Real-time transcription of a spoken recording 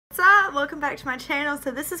up? Welcome back to my channel.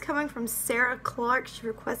 So this is coming from Sarah Clarke. She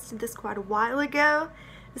requested this quite a while ago.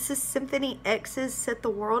 This is Symphony X's Set the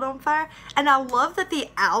World on Fire. And I love that the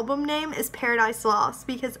album name is Paradise Lost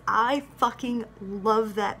because I fucking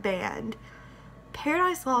love that band.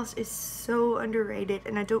 Paradise Lost is so underrated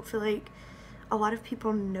and I don't feel like a lot of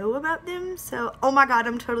people know about them. So, oh my god,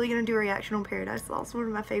 I'm totally going to do a reaction on Paradise Lost. One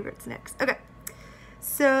of my favorites next. Okay.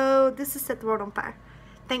 So this is Set the World on Fire.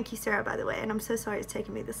 Thank you, Sarah, by the way, and I'm so sorry it's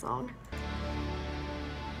taken me this long.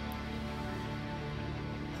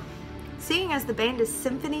 Seeing as the band is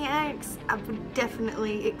Symphony X, I would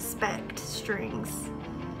definitely expect strings.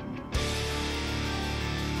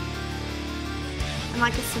 And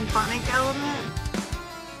like a symphonic element.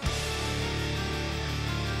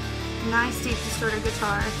 Nice deep distorted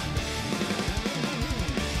guitar.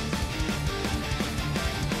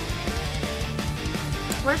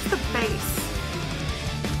 Where's the bass?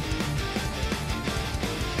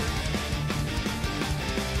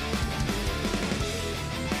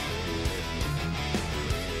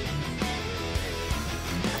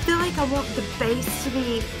 I want the bass to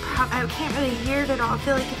be, I can't really hear it at all. I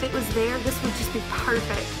feel like if it was there, this would just be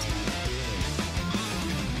perfect.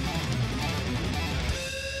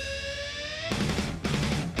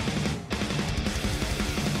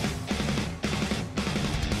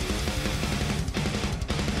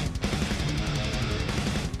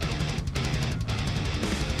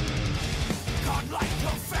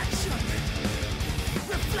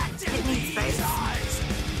 It needs bass.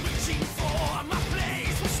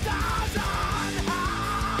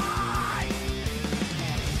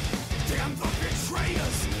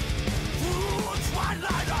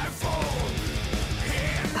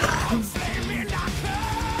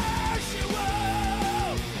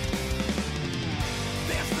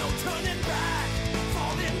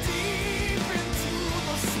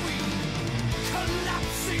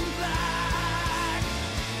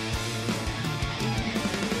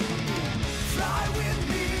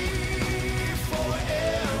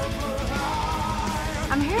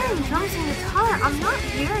 I'm hearing drums and guitar. I'm not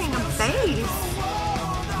hearing a bass.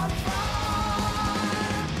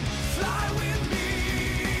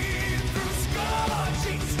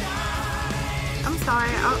 I'm sorry.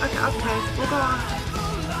 Okay, we'll go on.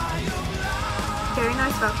 Very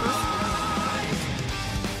nice vocals.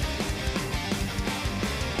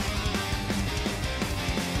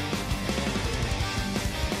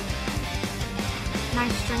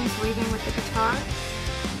 Nice strings weaving with the guitar.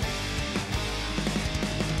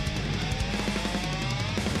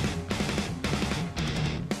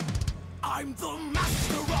 I'm the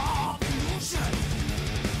master of illusion,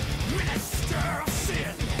 minister of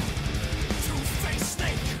sin, two-faced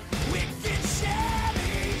snake, wicked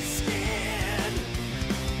shedding skin.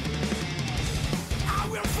 I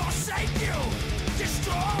will forsake you,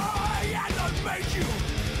 destroy and unmake you.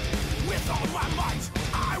 With all my might,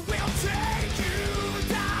 I will take you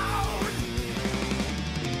down.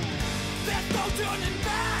 There's no turning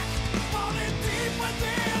back, falling deep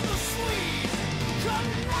within the sweet,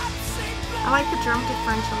 collapsing. I like the drum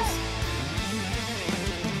differentials.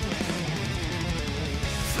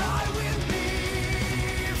 Fly with me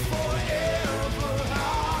forever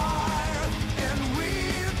high, and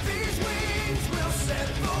with these wings we'll set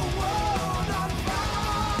the world on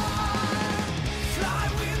fire. Fly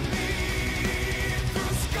with me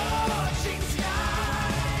through scorching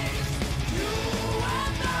skies, you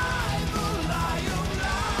and I, the lie of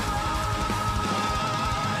lies.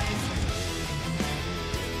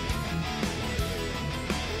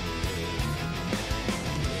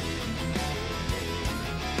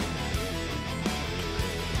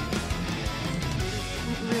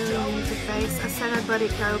 Really needs a bass. I said I'd let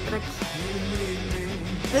it go, but I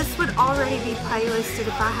can't. This would already be playlisted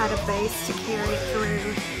if I had a bass to carry it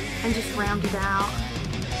through and just round it out.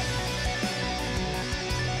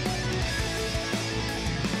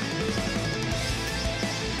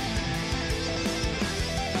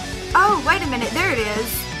 Oh, wait a minute. There it is.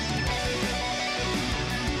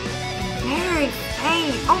 Very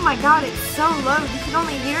faint. Oh my god, it's so low. You can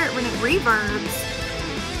only hear it when it reverbs.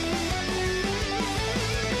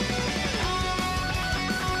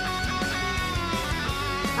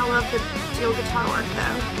 I love the steel guitar work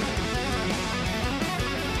though.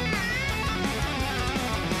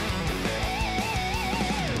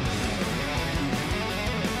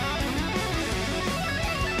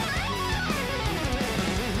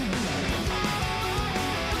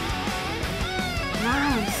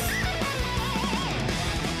 Nice.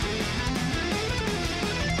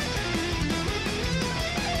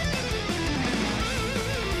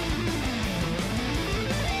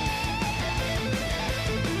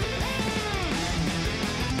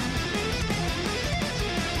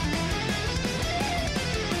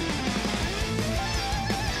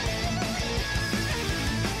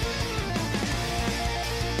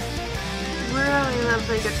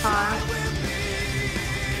 play guitar.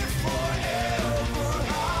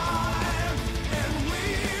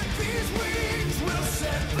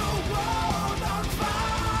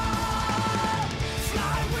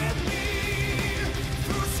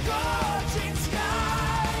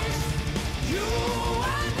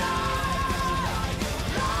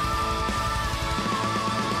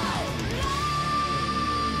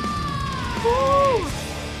 Woo!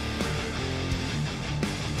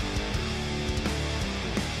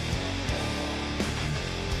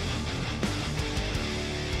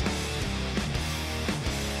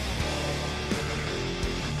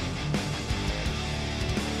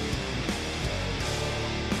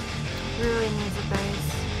 Really needs a bass.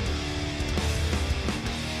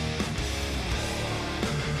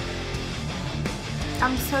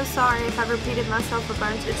 I'm so sorry if I've repeated myself a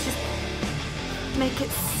bunch. It's just make it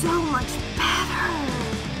so much better.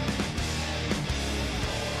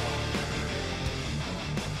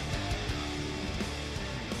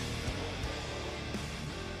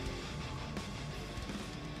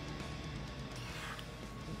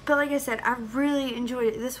 But like I said, I really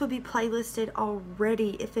enjoyed it. This would be playlisted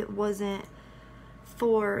already if it wasn't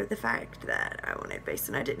for the fact that I wanted bass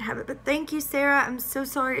and I didn't have it. But thank you, Sarah. I'm so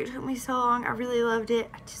sorry it took me so long. I really loved it.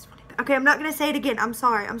 I just wanted... Okay, I'm not going to say it again. I'm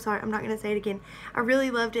sorry. I'm not going to say it again. I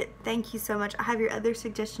really loved it. Thank you so much. I have your other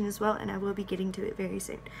suggestion as well, and I will be getting to it very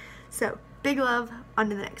soon. So, big love. On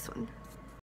to the next one.